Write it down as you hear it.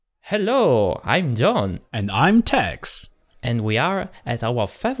Hello, I'm John. And I'm Tex. And we are at our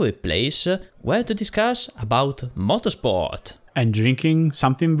favorite place where to discuss about motorsport. And drinking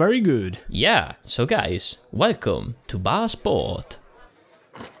something very good. Yeah, so guys, welcome to Bar Sport.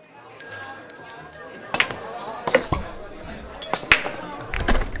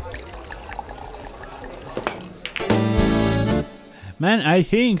 Man, I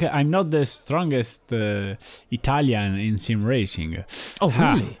think I'm not the strongest Italian in sim racing. Oh,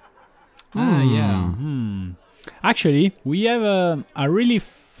 really? Yeah. Actually, we have a really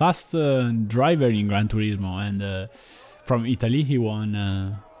fast driver in Gran Turismo, and from Italy, he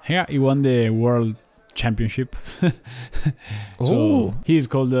won. He won the world championship. So he's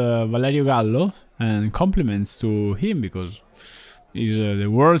called Valerio Gallo, and compliments to him because he's the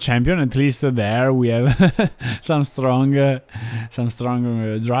world champion. At least there we have some strong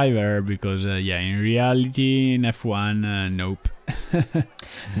driver. Because in reality in F1, nope.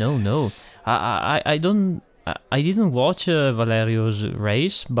 No. I don't. I didn't watch Valerio's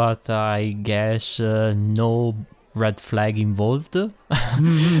race, but I guess no red flag involved.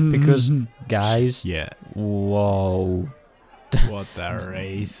 Because guys, whoa. What a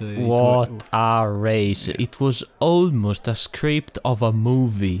race. What a race. Yeah. It was almost a script of a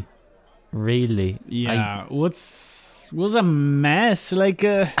movie. Really. Yeah, was a mess. Like,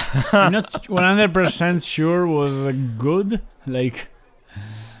 I'm not 100% sure was good. Like,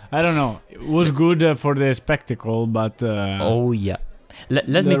 I don't know. It was good for the spectacle, but... oh, yeah.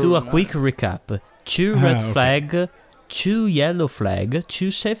 Let me do a quick recap. 2 red flag, 2 yellow flag,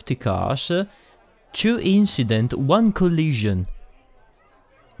 2 safety cars, 2 incident, 1 collision.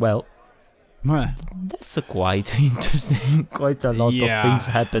 Well, that's quite interesting. Quite a lot of things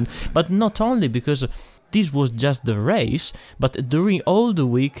happened. But not only because this was just the race, but during all the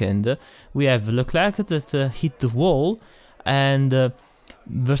weekend, we have Leclerc that hit the wall, and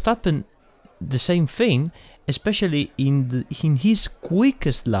Verstappen the same thing, especially in his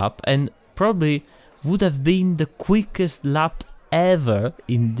quickest lap, and probably would have been the quickest lap ever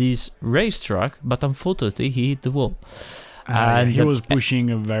in this racetrack, but unfortunately he hit the wall. And he was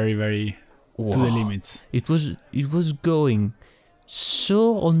pushing very, very to the limits. It was going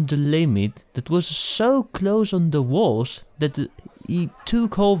so on the limit, that was so close on the walls that he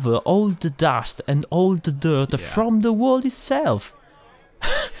took over all the dust and all the dirt from the wall itself.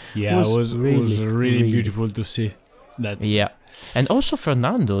 It was really beautiful to see that. Yeah. And also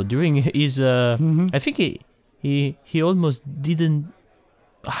Fernando during his I think he almost didn't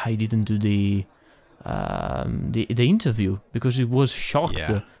do the interview because he was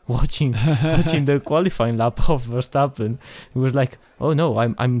shocked watching the qualifying lap of Verstappen. He was like, "Oh no,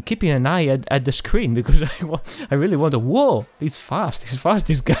 I'm keeping an eye at the screen because I really want to. Whoa, he's fast,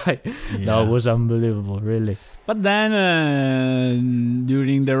 this guy." That was unbelievable, really. But then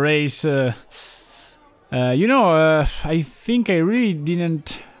during the race, I think I really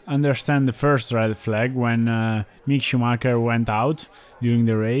didn't understand the first red flag when Mick Schumacher went out during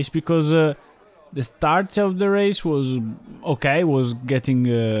the race, because the start of the race was okay, was getting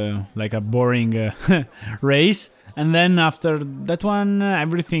like a boring race, and then after that one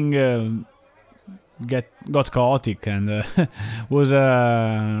everything got chaotic, and was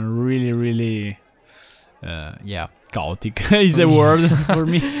really chaotic is the word for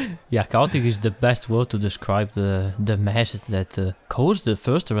me. Yeah, chaotic is the best word to describe the mess that caused the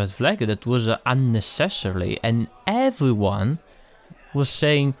first red flag. That was unnecessarily, and everyone was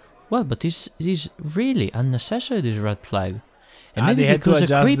saying, well, but this is really unnecessary, this red flag. And maybe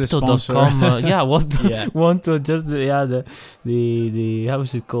because Crypto.com want to adjust the how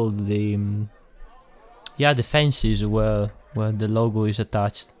is it called, the fences where the logo is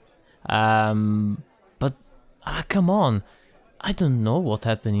attached. But come on, I don't know what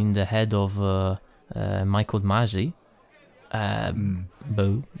happened in the head of Michael Masi. I'm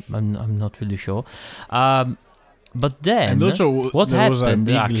not really sure. But then, and also, what happened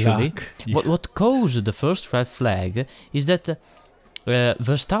actually, what caused the first red flag is that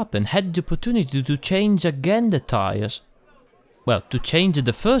Verstappen had the opportunity to change again the tires. Well, to change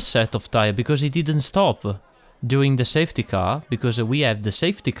the first set of tires, because he didn't stop during the safety car, because we have the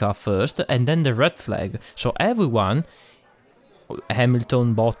safety car first and then the red flag. So everyone,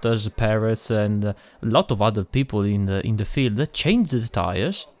 Hamilton, Bottas, Perez, and a lot of other people in the field changed the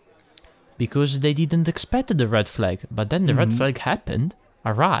tires, because they didn't expect the red flag. But then the red flag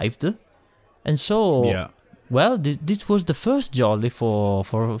arrived, and so well, this was the first jolly for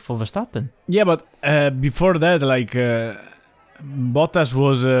Verstappen. Yeah, but before that, like Bottas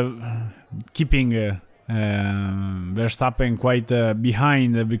was keeping Verstappen quite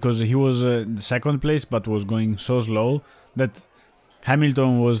behind, because he was the second place, but was going so slow that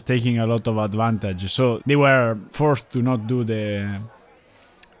Hamilton was taking a lot of advantage, so they were forced to not do the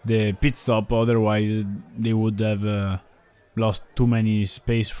pit stop, otherwise they would have lost too many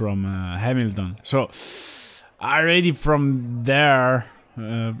space from Hamilton. So already from that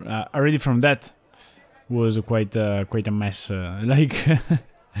was quite a mess. Like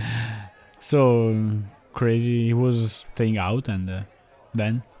so crazy. He was staying out, and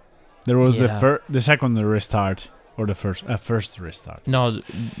then there was the second restart. Or the first restart. No,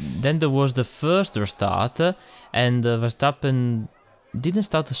 then there was the first restart, and Verstappen didn't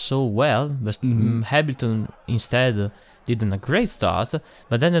start so well. But Hamilton instead did a great start.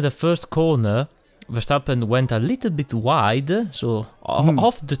 But then at the first corner, Verstappen went a little bit wide, so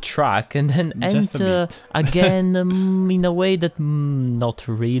off the track, and then entered again in a way that not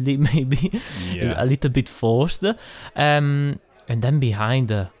really, maybe a little bit forced. And then behind,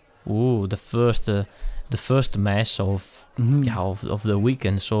 the first mess of the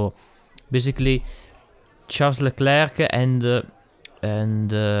weekend. So basically, Charles Leclerc and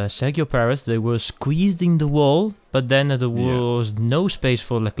Sergio Perez, they were squeezed in the wall, but then there was no space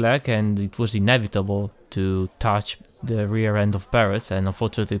for Leclerc, and it was inevitable to touch the rear end of Perez, and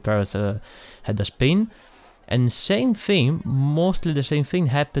unfortunately Perez had a spin. And mostly the same thing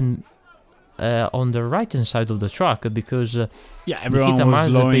happened on the right hand side of the track, because everyone was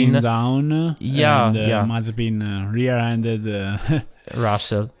slowing down. And Mazepin rear-ended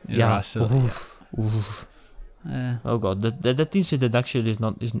Russell. Russell. Oh god, that incident actually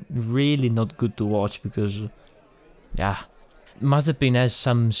is really not good to watch, because Mazepin has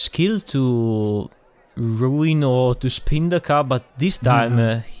some skill to ruin or to spin the car, but this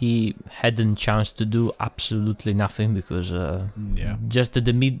time he hadn't chance to do absolutely nothing, because just the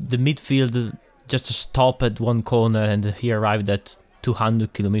midfield just stopped at one corner, and he arrived at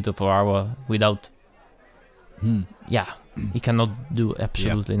 200 km/h without he cannot do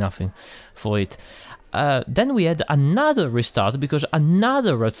absolutely nothing for it. Then we had another restart, because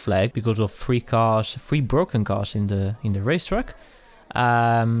another red flag, because of three broken cars in the racetrack,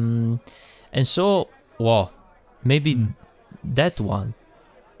 and so maybe that one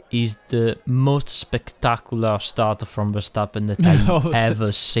is the most spectacular start from Verstappen that I've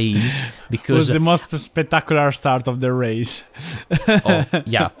ever seen, because it was the most spectacular start of the race.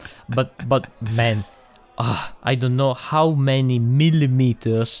 but man, I don't know how many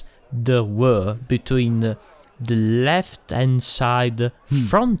millimeters there were between the left-hand side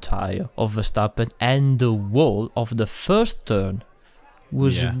front tire of Verstappen and the wall of the first turn.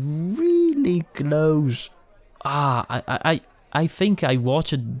 Was really close. I think I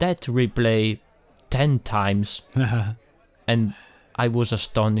watched that replay 10 times and I was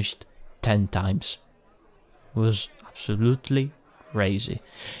astonished 10 times. It was absolutely crazy.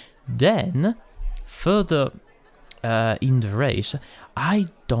 Then, further in the race, I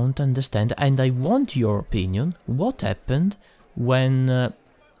don't understand, and I want your opinion, what happened when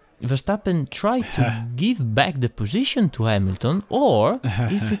Verstappen tried to give back the position to Hamilton, or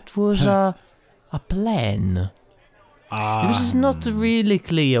if it was a plan. Because it's not really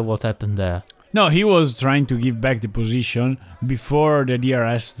clear what happened there. No, he was trying to give back the position before the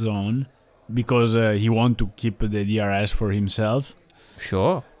DRS zone, because he wanted to keep the DRS for himself.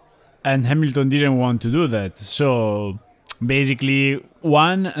 Sure. And Hamilton didn't want to do that. So basically,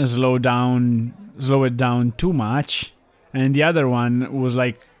 one slowed it down too much, and the other one was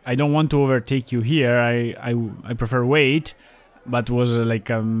like, I don't want to overtake you here, I prefer wait, but was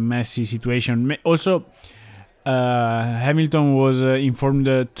like a messy situation. Also, Hamilton was informed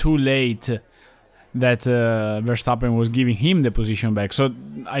too late that Verstappen was giving him the position back. So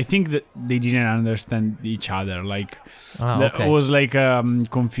I think that they didn't understand each other. Like there was like a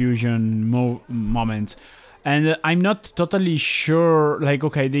confusion moment. And I'm not totally sure. Like,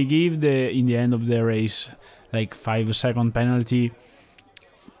 okay, they gave in the end of the race like 5-second penalty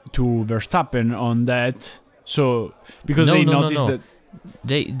to Verstappen on that. So because they noticed that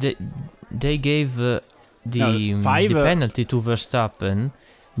they gave the penalty to Verstappen,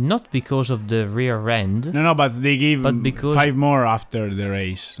 not because of the rear end. No, but they gave 5 more after the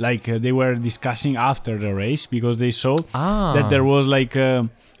race. Like they were discussing after the race, because they saw that there was like a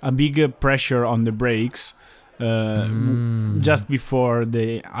big pressure on the brakes just before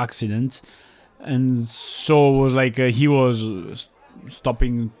the accident, and so it was like he was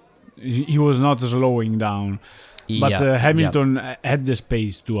stopping. He was not slowing down. But Hamilton had the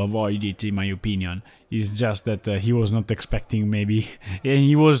space to avoid it, in my opinion. It's just that he was not expecting, maybe. And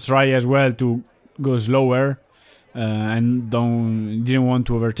he was trying as well to go slower and didn't want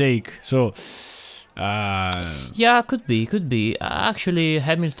to overtake. So, could be. Actually,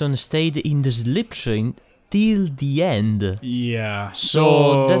 Hamilton stayed in the slipstream till the end. Yeah.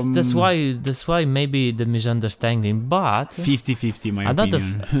 So that's why maybe the misunderstanding. But 50-50, my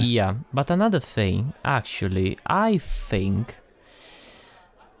opinion. Yeah, but another thing, actually, I think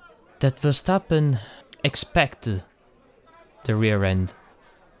that Verstappen expected the rear end,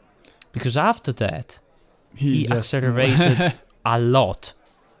 because after that he accelerated a lot,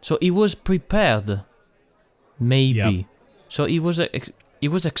 so he was prepared, maybe. Yep. So he was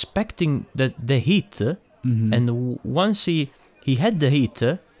expecting the hit, and once he had the hit,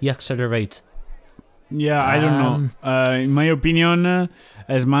 he accelerated. Yeah, I don't know. In my opinion,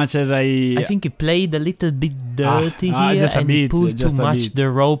 as much as I think he played a little bit dirty here, just and he pulled too much bit. the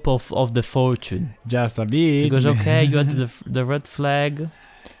rope of the fortune. Just a bit. Because you had the red flag,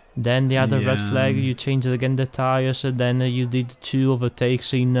 then the other red flag, you changed again the tires, and then you did 2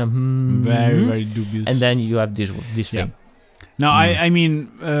 overtakes in very, very dubious. And then you have this thing. No, I mean,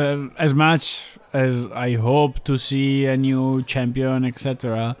 as much as I hope to see a new champion,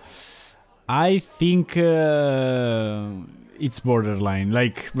 etc., I think it's borderline.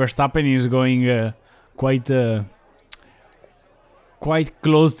 Like, Verstappen is going quite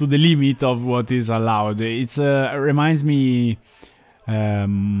close to the limit of what is allowed. It reminds me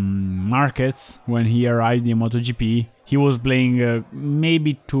Marquez when he arrived in MotoGP. He was playing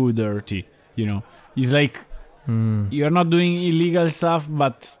maybe too dirty. He's like, you're not doing illegal stuff,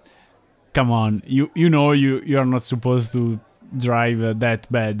 but come on, you are not supposed to drive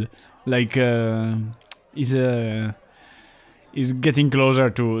that bad. Like, is getting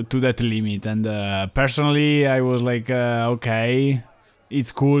closer to that limit, and personally I was like, okay,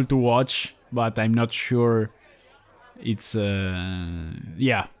 it's cool to watch, but I'm not sure it's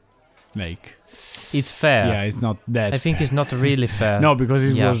like it's fair. Yeah, it's not that I think fair. It's not really fair. No, because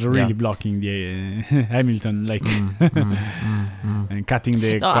it was really blocking the Hamilton, like and cutting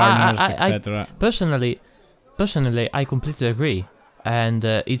the corners, etc. Personally, I completely agree, and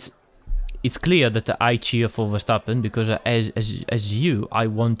it's clear that I cheer for Verstappen, because as you, I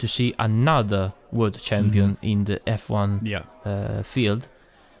want to see another world champion in the F1 field.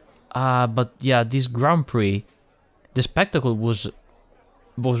 But yeah, this Grand Prix, the spectacle was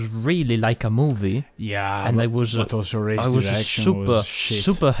really like a movie. Yeah, and but, I was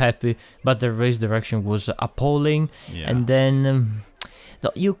super happy, but the race direction was appalling. Yeah. And then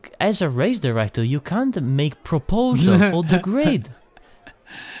you, as a race director, you can't make proposal for the grid.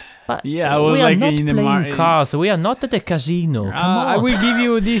 But yeah, I was we like are not in playing cars. We are not at the casino. Come on. I will give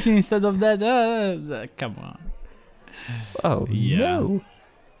you this instead of that. Come on. Oh no.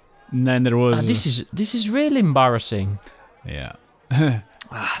 And then there was this is really embarrassing. Yeah.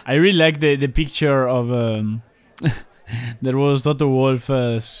 I really like the picture of there was Toto Wolff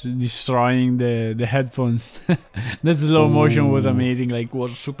destroying the headphones. That slow motion was amazing. Like,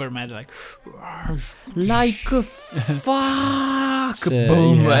 was super mad. Like fuck.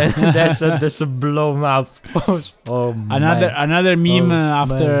 Boom. Yeah. That's a blown up. Oh, another meme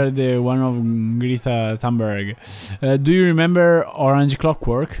after the one of Greta Thunberg. Do you remember Orange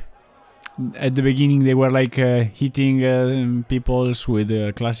Clockwork? At the beginning, they were like hitting people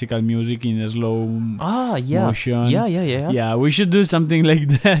with classical music in a slow motion. Yeah, we should do something like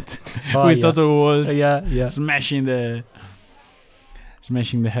that with Toto Wolff.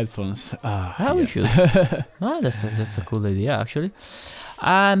 Smashing the headphones. We should. That's a cool idea, actually.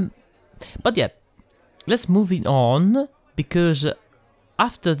 But yeah, let's move it on, because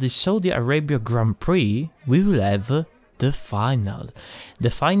after the Saudi Arabia Grand Prix, we will have the final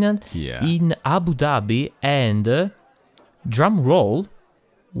in Abu Dhabi, and drum roll,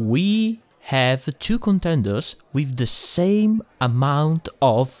 we have 2 contenders with the same amount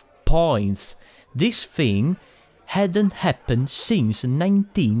of points. This thing hadn't happened since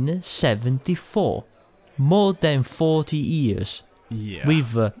 1974, more than 40 years,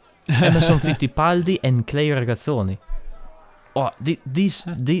 with Emerson Fittipaldi and Clay Regazzoni. This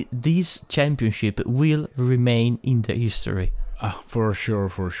championship will remain in the history. For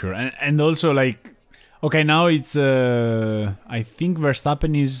sure. And also, like, okay, now it's I think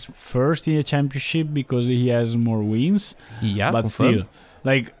Verstappen is first in the championship because he has more wins. Yeah, but confirmed. Still,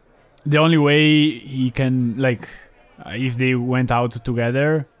 like, the only way he can, like, if they went out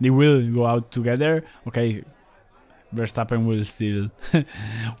together, they will go out together. Okay, Verstappen will still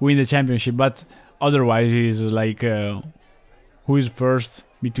win the championship, but otherwise, he's like. Who is first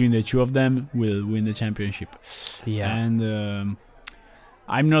between the two of them will win the championship. Yeah. And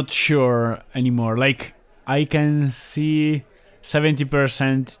I'm not sure anymore. Like, I can see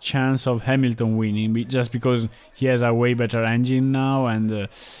 70% chance of Hamilton winning just because he has a way better engine now, and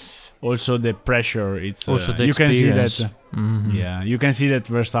also the pressure. It's Also the you can see experience. that. Yeah, you can see that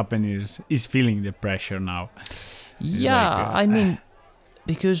Verstappen is feeling the pressure now. Yeah, like, I mean,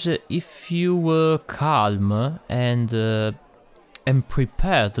 because if you were calm and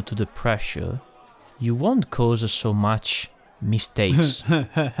prepared to the pressure, you won't cause so much mistakes.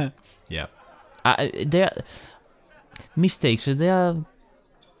 Yeah. They are mistakes. They are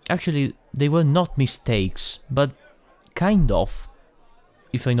actually they were not mistakes, but kind of.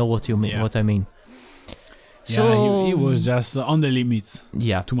 If I know what you mean, Yeah. what I mean. So Yeah, he was just on the limit.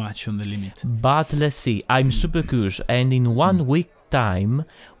 Yeah. Too much on the limit. But let's see. I'm super curious, and in 1 week time,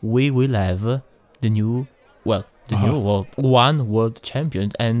 we will have the new, one world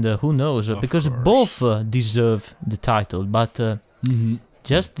champion, and who knows? Because course. both deserve the title, but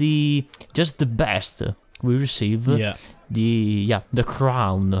just the best will receive the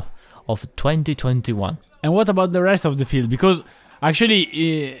crown of 2021. And what about the rest of the field? Because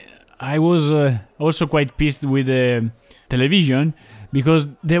actually, I was also quite pissed with the television because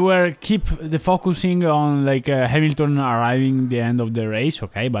they were keep the focusing on like Hamilton arriving the end of the race,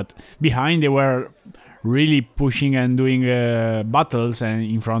 okay, but behind they were really pushing and doing battles, and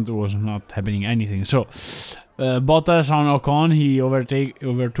in front was not happening anything. So Bottas on Ocon, he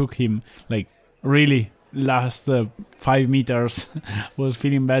overtook him like really last 5 meters. Was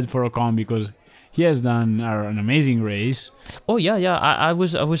feeling bad for Ocon because he has done an amazing race. Oh yeah. I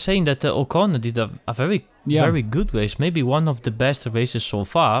was saying that Ocon did a very good race, maybe one of the best races so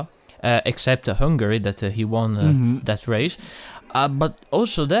far, except Hungary that he won that race. But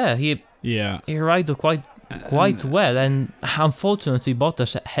also there he ride quite well, and unfortunately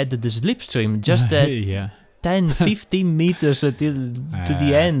Bottas had the slipstream just 10-15 meters to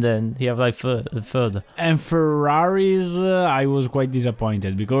the end, and he arrived further. And Ferraris, I was quite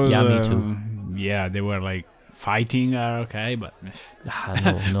disappointed because me too. They were like fighting, okay, but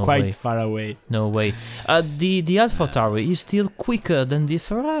no quite way. far away. No way. The AlphaTauri is still quicker than the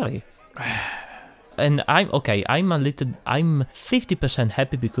Ferrari. And I'm 50%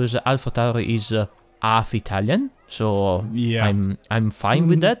 happy because AlphaTauri is half Italian, so I'm fine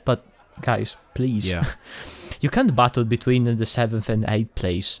with that. But guys, please, you can't battle between the 7th and 8th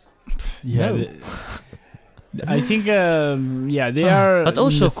place. No. I think they are. But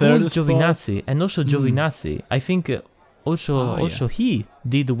also cool Giovinazzi, and also Giovinazzi. I think also he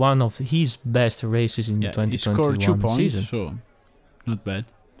did one of his best races in the 2021 he scored 2 points, season. So not bad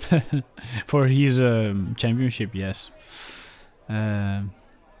for his championship. Yes.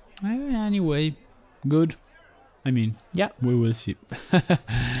 Anyway, good. I mean, we will see.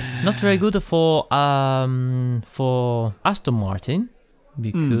 Not very good for Aston Martin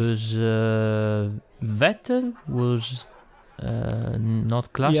because Vettel was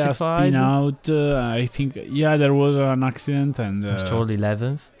not classified. Spin out. I think there was an accident and Stroll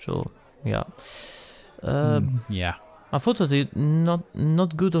 11th. So unfortunately,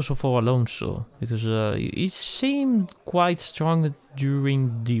 not good also for Alonso because it seemed quite strong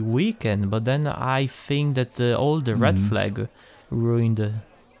during the weekend, but then I think that all the red flag ruined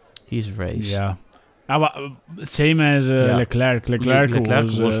his race. Yeah. Same as Leclerc. Leclerc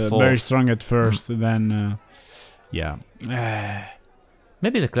was very strong at first. Then,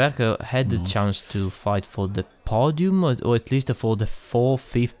 maybe Leclerc had the chance to fight for the podium or at least for the 4th,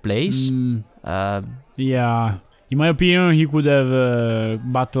 5th place. In my opinion, he could have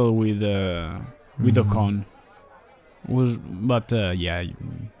battled with Ocon.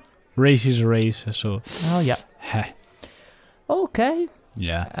 Race is race. So. Okay.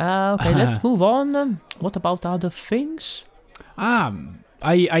 Yeah. Okay, let's move on. What about other things? I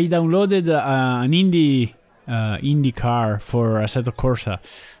downloaded an Indy car for Assetto Corsa.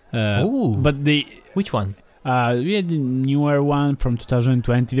 But which one? We had the newer one from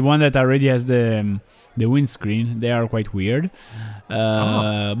 2020, the one that already has the windscreen. They are quite weird,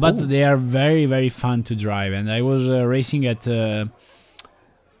 but they are very, very fun to drive. And I was racing at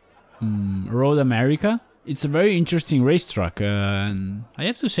Road America. It's a very interesting racetrack, and I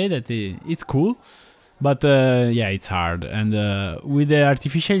have to say that it's cool, but it's hard. And with the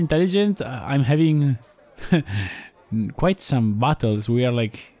artificial intelligence, I'm having quite some battles. We are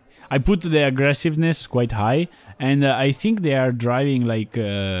like, I put the aggressiveness quite high, and I think they are driving like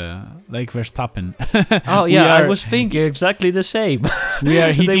Verstappen. I was thinking exactly the same. We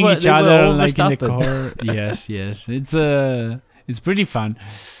are hitting each other like in the car. Yes, it's pretty fun.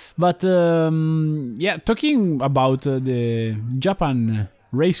 But talking about the Japan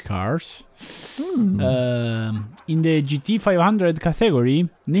race cars, in the GT500 category,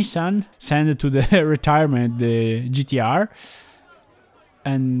 Nissan sent to the retirement the GTR,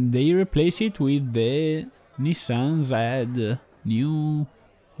 and they replace it with the Nissan Z, new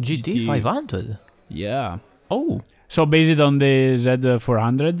GT500. Yeah. Oh. So based on the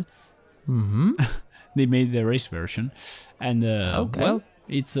Z400, Mm-hmm. they made the race version, and well,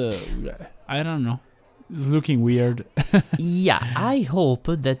 it's I don't know, it's looking weird. Yeah, I hope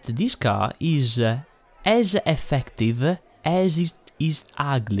that this car is as effective as it is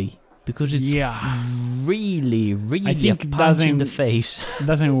ugly, because it's really, really I think a punch in the face.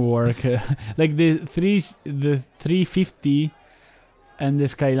 Doesn't work. Like the 350 and the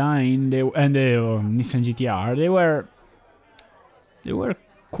Skyline, and the Nissan GTR, they were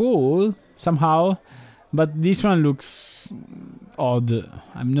cool somehow, but this one looks odd.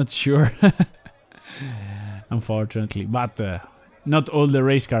 I'm not sure, unfortunately. But not all the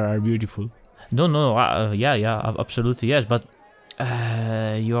race cars are beautiful. No, yeah, absolutely yes. But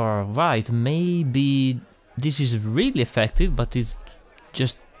you're right. Maybe this is really effective, but it's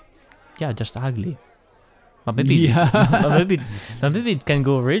just ugly. But maybe, maybe it can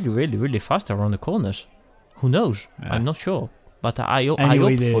go really, really, really fast around the corners. Who knows? I'm not sure. But I hope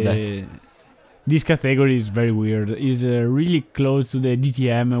for that. This category is very weird. It's really close to the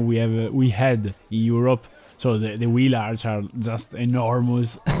DTM we had in Europe. So the wheel arch are just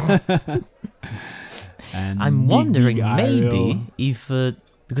enormous. And I'm wondering maybe aero. if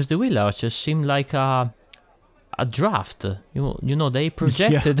because the wheel arches seem like a draft. You know they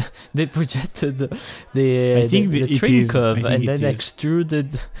projected the trim curve and then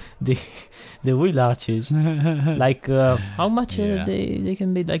extruded the wheel arches. Like how much they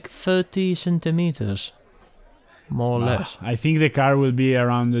can be, like 30 centimeters, more or less. I think the car will be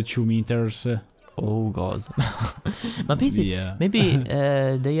around the 2 meters. Oh god. Maybe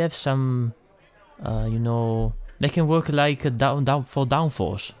they have some they can work like down for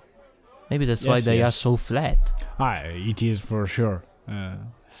downforce. Maybe that's why they are so flat. It is for sure.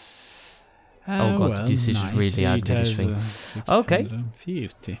 Oh god, well, this is really ugly, this thing. Okay.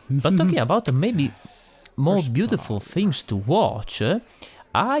 But talking about maybe more beautiful things to watch,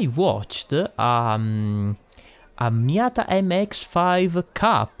 I watched a Miata MX-5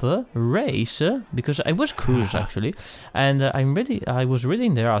 Cup race because I was curious actually, and I was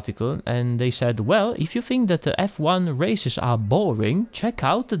reading their article, and they said, well, if you think that the F1 races are boring, check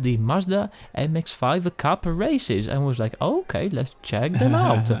out the Mazda MX-5 Cup races. And I was like, okay, let's check them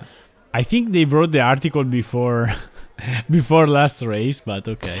out. I think they wrote the article before last race, but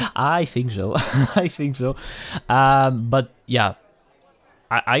okay. I think so. But yeah,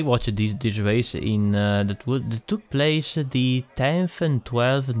 I watched this race in that took place the 10th and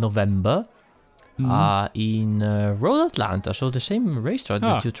 12th November in Road Atlanta. So the same racetrack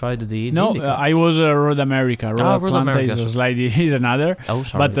that you tried the I was Road America. Road Atlanta is another. Oh,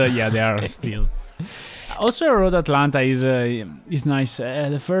 sorry. But they are still. Also, Road Atlanta is nice.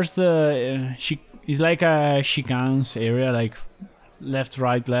 The first is like a chicanes area, like left,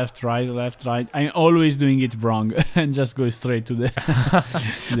 right. I'm always doing it wrong and just go straight to the.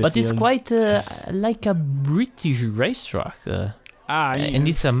 But it's quite like a British racetrack, and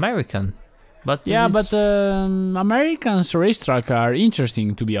it's American. But Americans racetrack are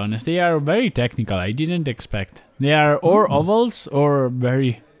interesting, to be honest. They are very technical. I didn't expect. They are or ovals or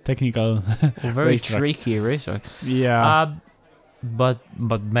very technical, very tricky racetrack. Yeah. But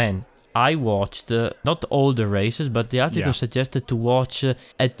man, I watched not all the races, but the article suggested to watch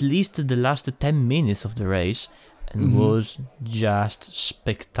at least the last 10 minutes of the race, and was just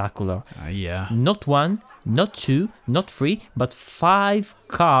spectacular. Not one, not two, not three, but 5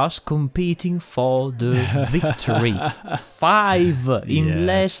 cars competing for the victory. 5 in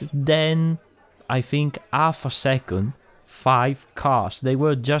less than, I think, half a second. 5 cars. They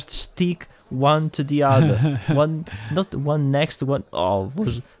were just stick one to the other. Not one next to one. Oh,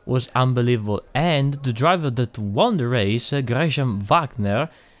 was unbelievable. And the driver that won the race, Gresham Wagner,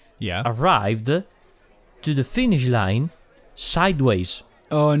 arrived to the finish line sideways.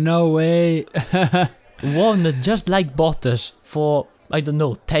 Oh, no way. Won just like Bottas for, I don't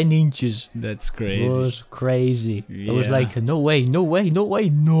know, 10 inches. That's crazy. It was crazy. It was like, no way, it's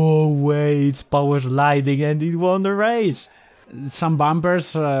power sliding, and he won the race. Some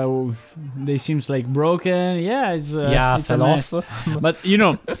bumpers, they seems like broken. It's fell off. But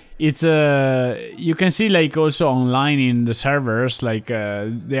it's you can see like also online in the servers, like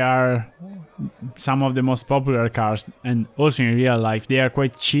they are some of the most popular cars, and also in real life they are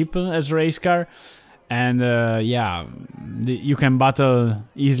quite cheap as race car. And you can battle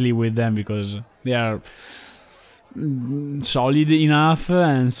easily with them because they are solid enough,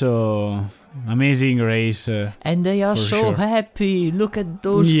 and so amazing race. And they are so happy. Look at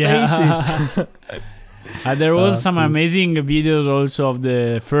those faces. There was some amazing videos also of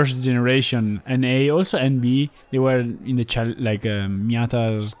the first generation NA, also NB. They were in the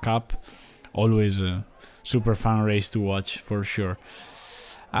Miata's Cup. Always a super fun race to watch for sure.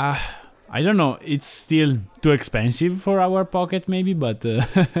 I don't know. It's still too expensive for our pocket, maybe, but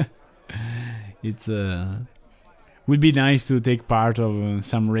it's would be nice to take part of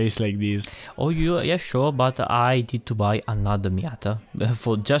some race like this. Oh, yeah, sure, but I need to buy another Miata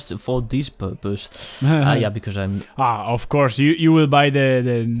for this purpose. Yeah, because I'm. Of course, you will buy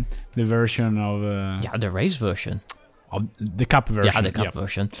the version of. The race version. Of the Cup version. Yeah, the Cup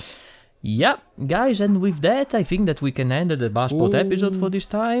version. Yeah, guys, and with that, I think that we can end the Passport episode for this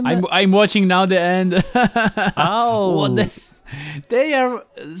time. I'm watching now the end. Oh, they are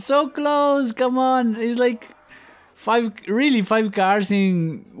so close. Come on, it's like five cars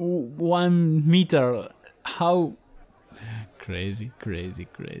in 1 meter. How crazy!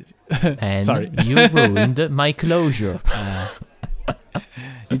 And sorry, you ruined my closure.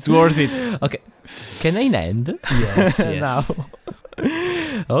 It's worth it. Okay, can I end? Yes. Now.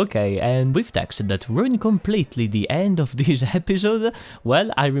 Okay, and with text that ruined completely the end of this episode,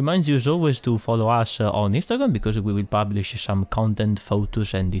 well, I remind you as always to follow us on Instagram, because we will publish some content,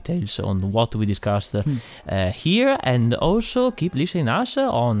 photos and details on what we discussed here, and also keep listening us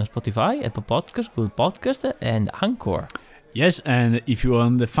on Spotify, Apple Podcast, Google Podcast and Anchor. Yes, and if you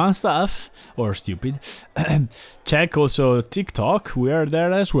want the fun stuff, or stupid, check also TikTok, we are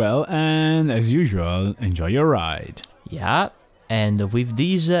there as well, and as usual, enjoy your ride. Yeah. And with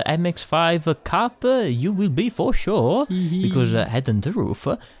this MX-5 Cup, you will be for sure, because head on the roof,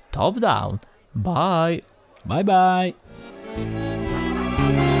 top down. Bye. Bye-bye.